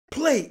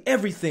Play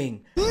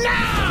everything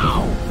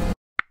now!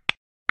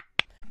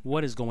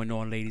 What is going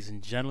on, ladies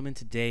and gentlemen?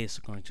 Today is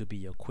going to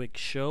be a quick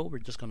show. We're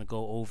just going to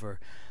go over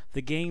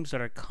the games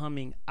that are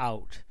coming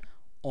out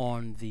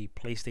on the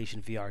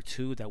PlayStation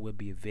VR2 that will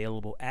be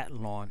available at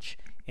launch,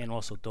 and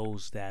also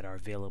those that are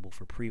available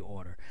for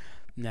pre-order.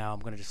 Now, I'm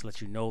going to just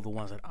let you know the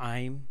ones that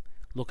I'm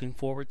looking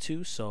forward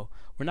to. So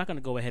we're not going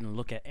to go ahead and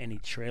look at any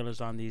trailers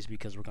on these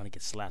because we're going to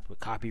get slapped with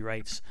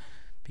copyrights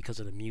because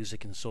of the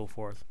music and so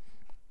forth.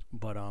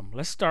 But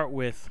let's start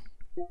with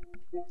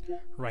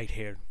right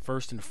here.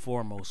 First and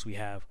foremost, we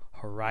have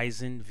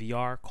Horizon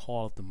VR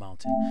Call of the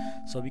Mountain.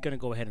 So we're going to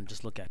go ahead and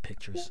just look at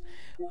pictures.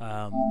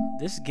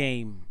 This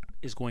game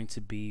is going to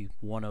be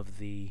one of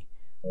the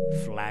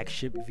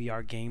flagship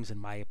VR games in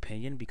my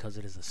opinion, because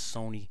it is a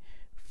Sony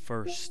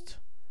first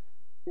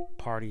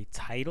party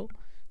title.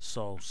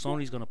 So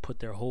Sony's going to put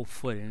their whole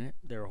foot in it,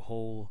 their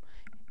whole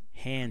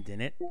hand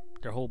in it,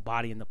 their whole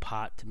body in the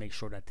pot to make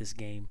sure that this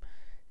game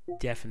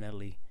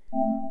definitely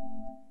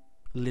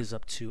lives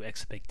up to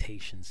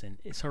expectations. And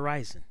it's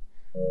Horizon.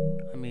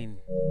 I mean,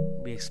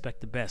 we expect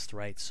the best,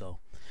 right? So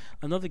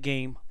another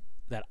game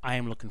that I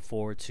am looking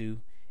forward to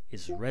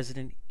is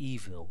Resident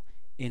Evil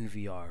in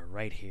VR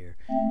right here.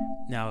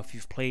 Now, if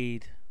you've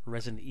played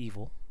Resident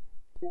Evil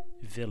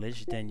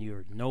Village, then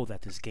you know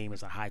that this game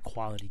is a high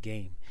quality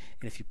game.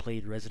 And if you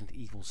played Resident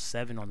Evil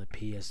 7 on the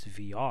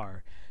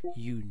PSVR,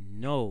 you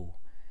know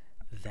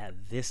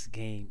that this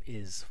game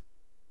is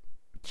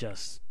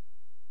just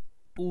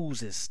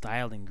oozes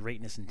style and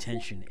greatness and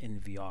tension in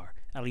VR,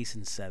 at least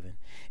in 7.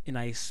 And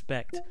I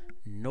expect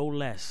no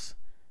less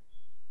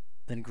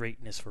than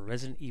greatness for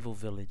Resident Evil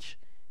Village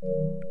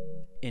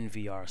in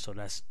VR. So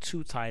that's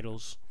two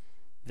titles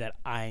that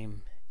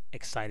I'm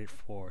excited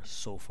for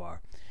so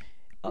far.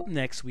 Up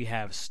next, we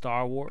have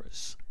Star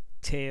Wars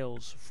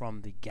Tales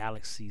from the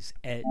Galaxy's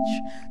Edge.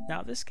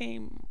 Now, this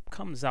game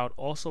comes out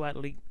also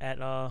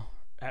on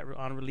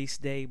release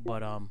day,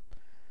 but I'm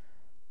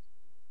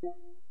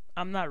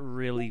not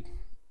really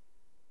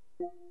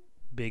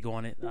big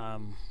on it.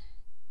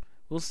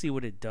 We'll see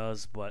what it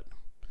does, but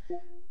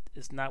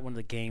it's not one of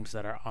the games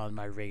that are on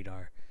my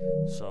radar.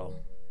 So,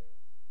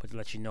 but to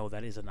let you know,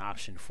 that is an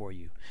option for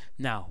you.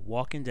 Now,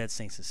 Walking Dead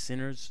Saints and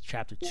Sinners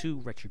Chapter 2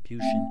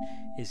 Retribution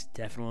is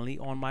definitely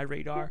on my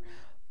radar.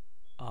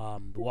 The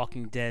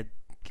Walking Dead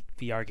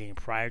VR game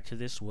prior to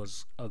this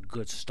was a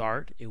good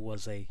start. It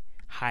was a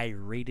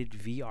high-rated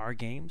VR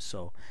game,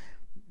 so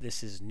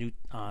this is new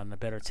on a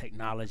better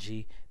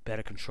technology,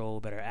 better control,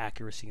 better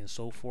accuracy, and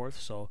so forth.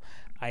 So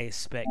I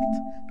expect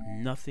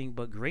nothing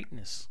but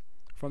greatness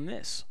from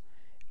this.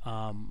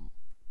 I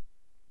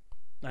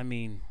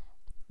mean,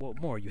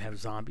 what more? You have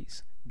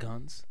zombies,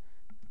 guns,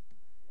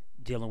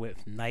 dealing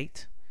with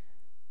night,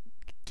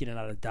 getting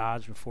out of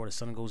Dodge before the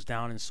sun goes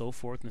down, and so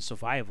forth, and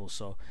survival.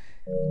 So,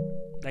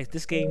 like,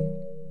 this game,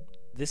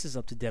 this is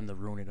up to them to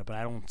ruin it, but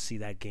I don't see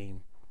that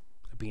game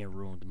being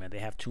ruined, man. They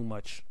have too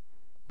much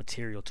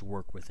material to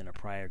work with in a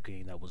prior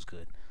game that was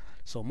good.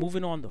 So,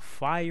 moving on to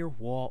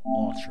Firewall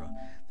Ultra.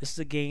 This is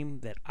a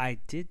game that I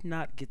did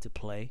not get to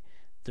play,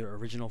 the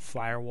original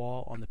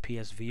Firewall on the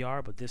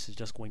PSVR, but this is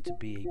just going to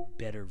be a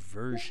better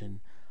version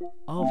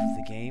of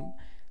the game.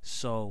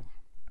 So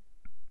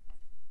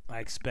I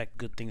expect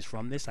good things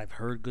from this. I've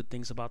heard good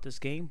things about this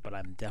game, but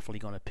I'm definitely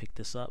going to pick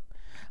this up.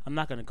 I'm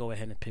not going to go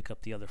ahead and pick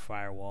up the other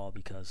Firewall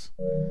because,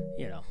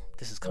 you know,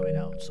 this is coming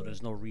out, so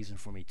there's no reason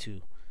for me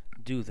to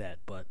do that.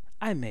 But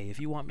I may, if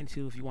you want me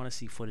to, if you want to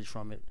see footage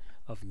from it,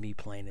 of me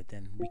playing it,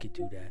 then we could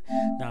do that.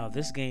 Now,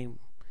 this game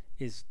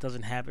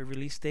doesn't have a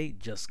release date,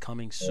 just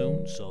coming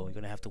soon, so you're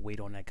gonna have to wait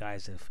on that,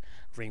 guys, if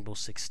Rainbow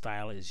Six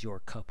style is your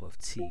cup of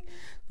tea.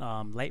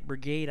 Light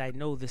Brigade, I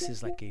know this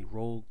is like a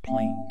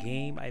role-playing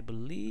game. I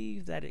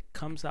believe that it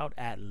comes out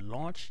at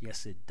launch.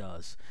 Yes, it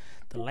does.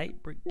 The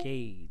Light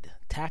Brigade,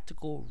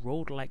 tactical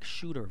road-like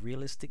shooter,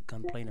 realistic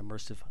gunplay and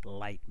immersive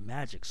light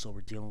magic. So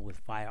we're dealing with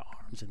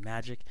firearms and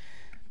magic.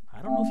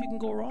 I don't know if you can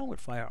go wrong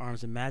with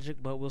firearms and magic,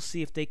 but we'll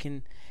see if they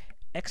can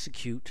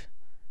execute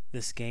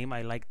this game.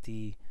 I like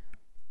the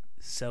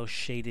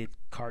cel-shaded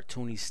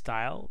cartoony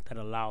style that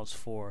allows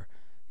for,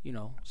 you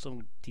know,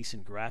 some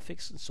decent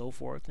graphics and so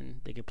forth,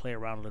 and they can play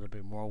around a little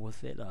bit more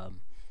with it.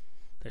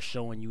 They're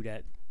showing you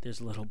that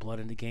there's a little blood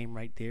in the game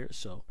right there.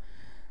 So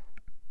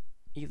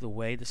either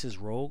way, this is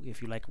Rogue.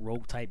 If you like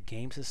Rogue type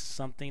games, this is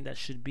something that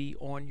should be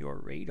on your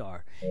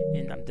radar,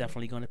 and I'm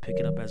definitely going to pick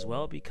it up as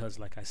well, because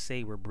like I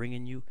say, we're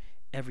bringing you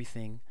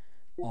everything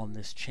on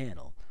this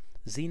channel.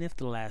 Zenith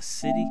The Last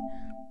City,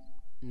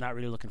 not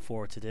really looking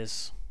forward to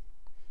this.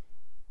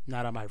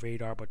 Not on my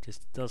radar, but this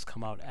does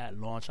come out at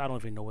launch. I don't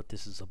even know what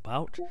this is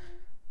about.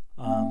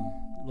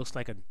 Looks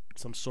like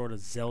some sort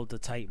of Zelda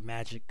type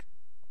magic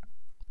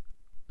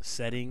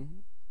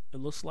setting,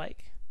 it looks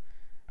like.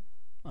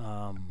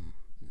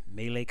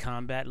 Melee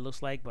combat, it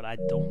looks like, but I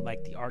don't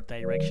like the art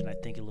direction. I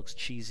think it looks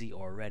cheesy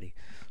already.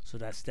 So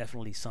that's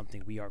definitely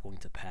something we are going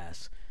to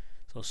pass.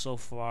 So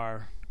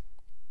far,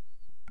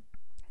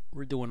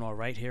 we're doing all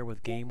right here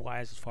with game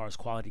wise as far as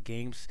quality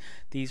games.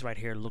 These right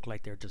here look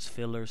like they're just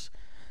fillers.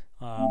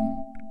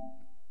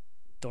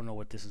 Don't know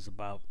what this is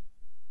about.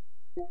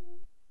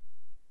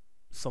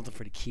 Something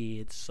for the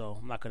kids, so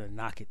I'm not gonna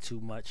knock it too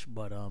much,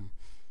 but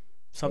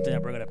something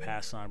that we're gonna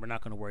pass on. We're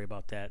not gonna worry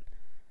about that.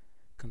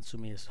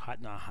 Consuming is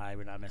hot, not high.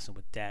 We're not messing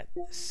with that.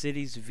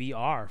 Cities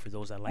VR for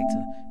those that like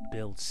to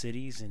build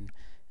cities and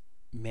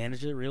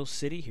manage a real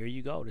city. Here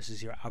you go. This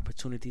is your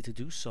opportunity to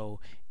do so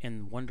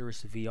in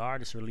Wondrous VR.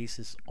 This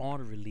releases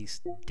on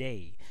release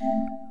day.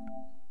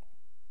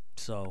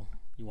 So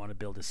you want to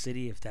build a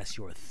city, if that's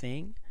your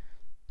thing,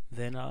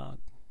 then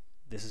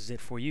this is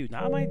it for you.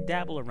 Now I might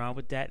dabble around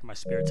with that in my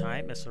spare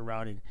time, mess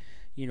around and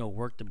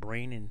work the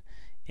brain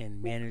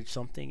and manage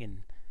something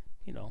and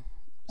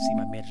see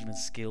my management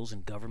skills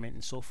in government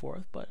and so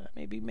forth. But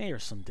maybe mayor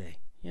someday.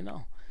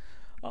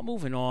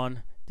 Moving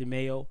on,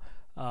 DeMio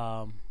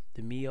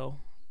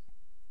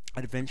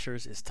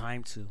Adventures is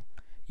time to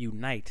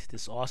unite.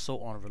 This also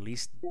on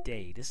release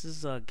day. This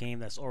is a game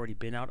that's already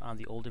been out on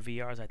the older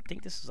VRs. I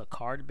think this is a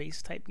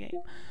card-based type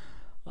game.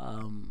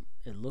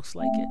 It looks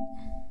like it.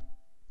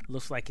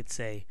 Looks like it's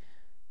a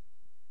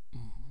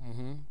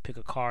pick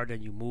a card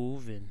and you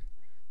move, and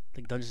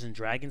like Dungeons and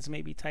Dragons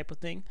maybe type of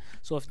thing.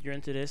 So if you're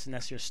into this and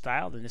that's your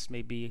style, then this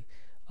may be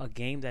a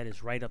game that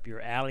is right up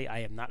your alley. I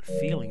am not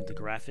feeling the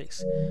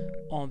graphics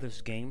on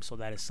this game, so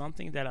that is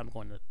something that I'm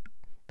going to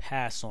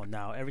pass on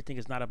now. Everything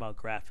is not about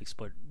graphics,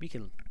 but we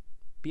can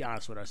be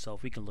honest with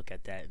ourselves. We can look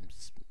at that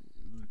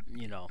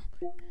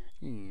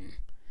and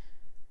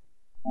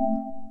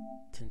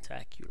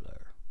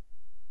tentacular.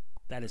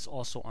 That is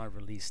also on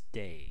release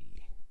day.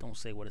 Don't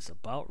say what it's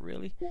about,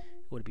 really. It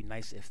would be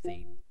nice if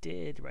they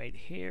did right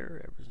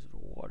here. Everything's the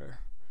water.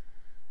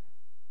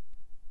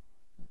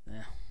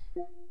 Yeah.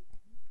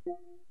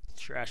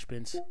 Trash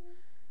bins.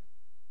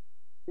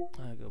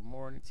 Good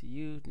morning to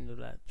you. You know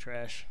that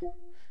trash.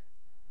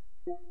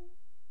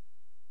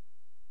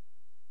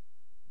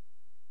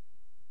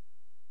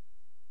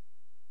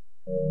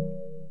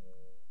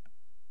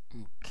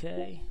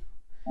 Okay.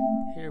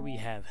 Here we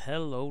have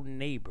Hello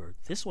Neighbor.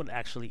 This one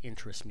actually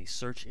interests me.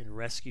 Search and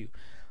Rescue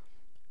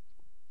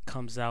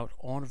comes out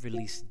on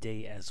release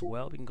day as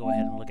well. We can go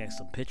ahead and look at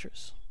some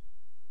pictures.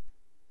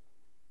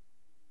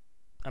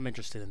 I'm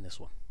interested in this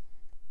one.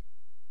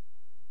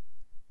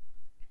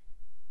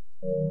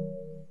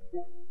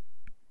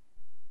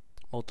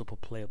 Multiple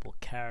playable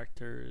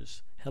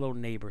characters. Hello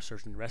Neighbor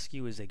Search and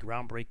Rescue is a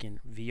groundbreaking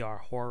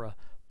VR horror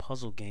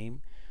puzzle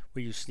game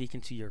where you sneak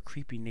into your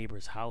creepy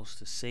neighbor's house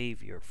to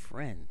save your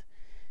friend.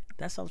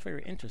 That sounds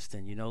very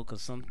interesting,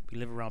 because we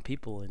live around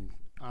people, and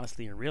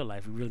honestly in real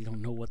life we really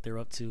don't know what they're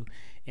up to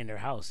in their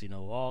house.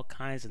 All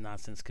kinds of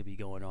nonsense could be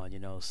going on,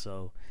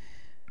 so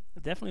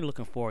definitely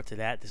looking forward to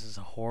that. This is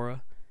a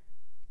horror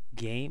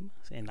game,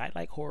 and I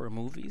like horror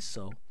movies,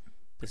 so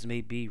this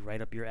may be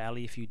right up your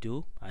alley if you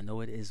do. I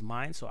know it is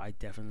mine, so I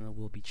definitely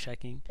will be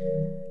checking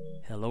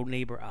Hello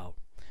Neighbor out.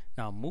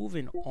 Now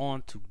moving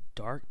on to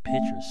Dark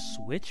Pictures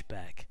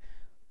Switchback.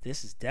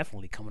 This is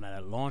definitely coming out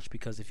at launch,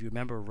 because if you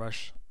remember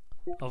Rush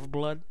of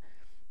Blood,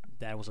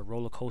 that was a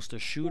roller coaster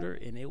shooter,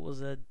 and it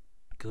was a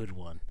good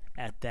one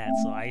at that.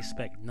 So I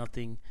expect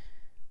nothing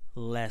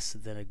less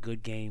than a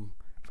good game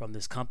from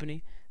this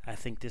company. I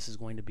think this is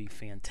going to be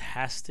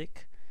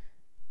fantastic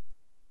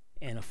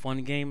and a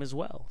fun game as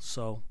well.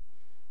 So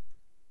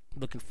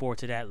looking forward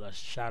to that.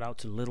 Shout out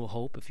to Little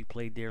Hope. If you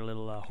played their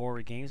little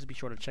horror games, be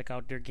sure to check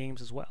out their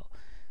games as well.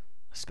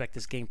 Expect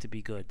this game to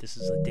be good. This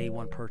is a day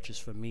one purchase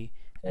for me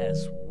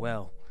as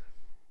well.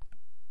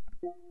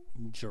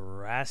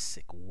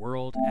 Jurassic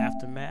World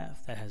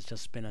Aftermath, that has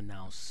just been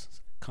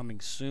announced, coming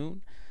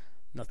soon.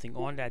 Nothing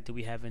on that. Do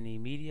we have any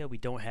media? We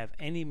don't have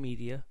any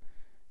media.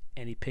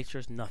 Any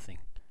pictures? Nothing.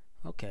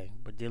 Okay,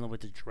 we're dealing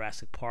with the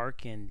Jurassic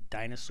Park and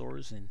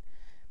dinosaurs, and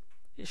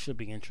it should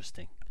be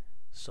interesting.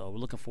 So we're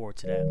looking forward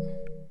to that.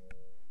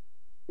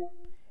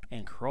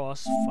 And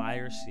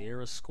Crossfire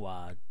Sierra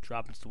Squad.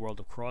 Drop into the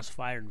world of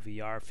Crossfire in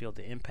VR. Feel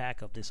the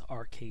impact of this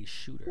arcade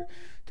shooter.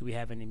 Do we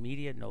have any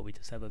media? No, we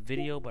just have a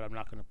video, but I'm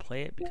not going to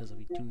play it because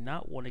we do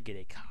not want to get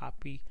a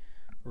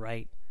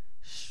copyright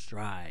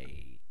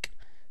strike.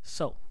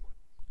 So,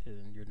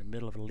 you're in the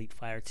middle of an elite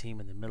fire team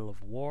in the middle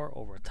of war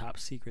over a top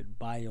secret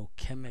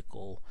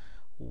biochemical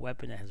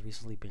weapon that has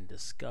recently been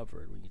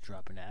discovered. When you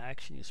drop into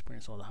action, you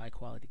experience all the high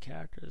quality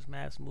characters,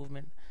 mass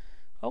movement.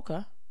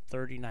 Okay.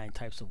 39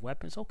 types of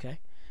weapons. Okay.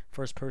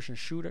 First person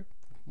shooter,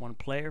 1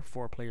 player,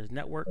 4 players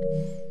network.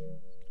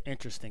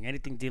 Interesting.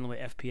 Anything dealing with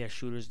FPS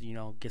shooters,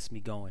 gets me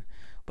going.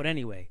 But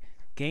anyway,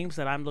 games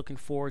that I'm looking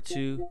forward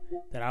to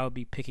that I will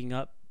be picking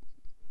up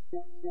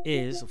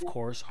is, of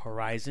course,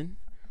 Horizon,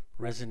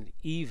 Resident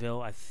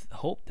Evil. I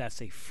hope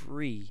that's a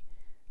free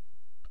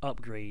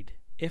upgrade.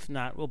 If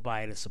not, we'll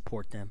buy it and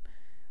support them.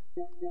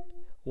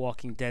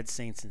 Walking Dead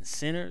Saints and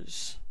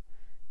Sinners.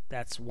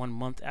 That's 1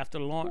 month after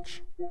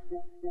launch.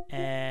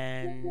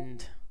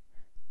 And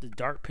the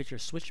Dark Picture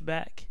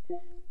Switchback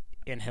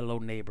and Hello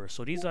Neighbor.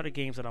 So these are the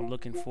games that I'm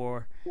looking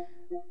forward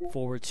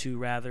to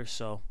rather.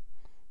 So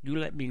you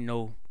let me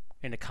know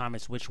in the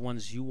comments which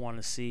ones you want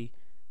to see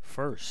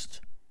first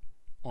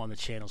on the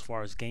channel as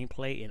far as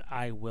gameplay, and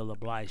I will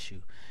oblige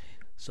you.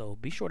 So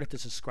be sure to hit the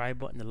subscribe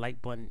button, the like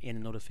button, and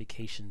the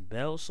notification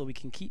bell so we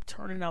can keep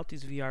turning out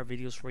these VR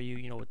videos for you.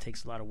 You know, it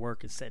takes a lot of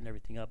work and setting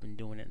everything up and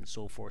doing it and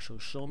so forth. So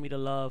show me the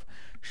love,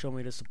 show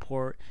me the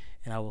support,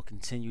 and I will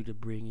continue to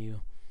bring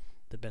you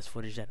the best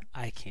footage that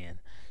I can.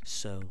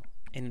 So,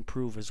 and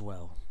improve as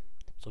well.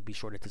 So be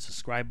sure to hit the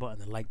subscribe button,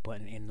 the like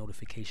button, and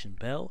notification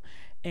bell.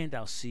 And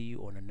I'll see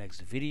you on the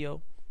next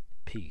video.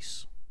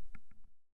 Peace.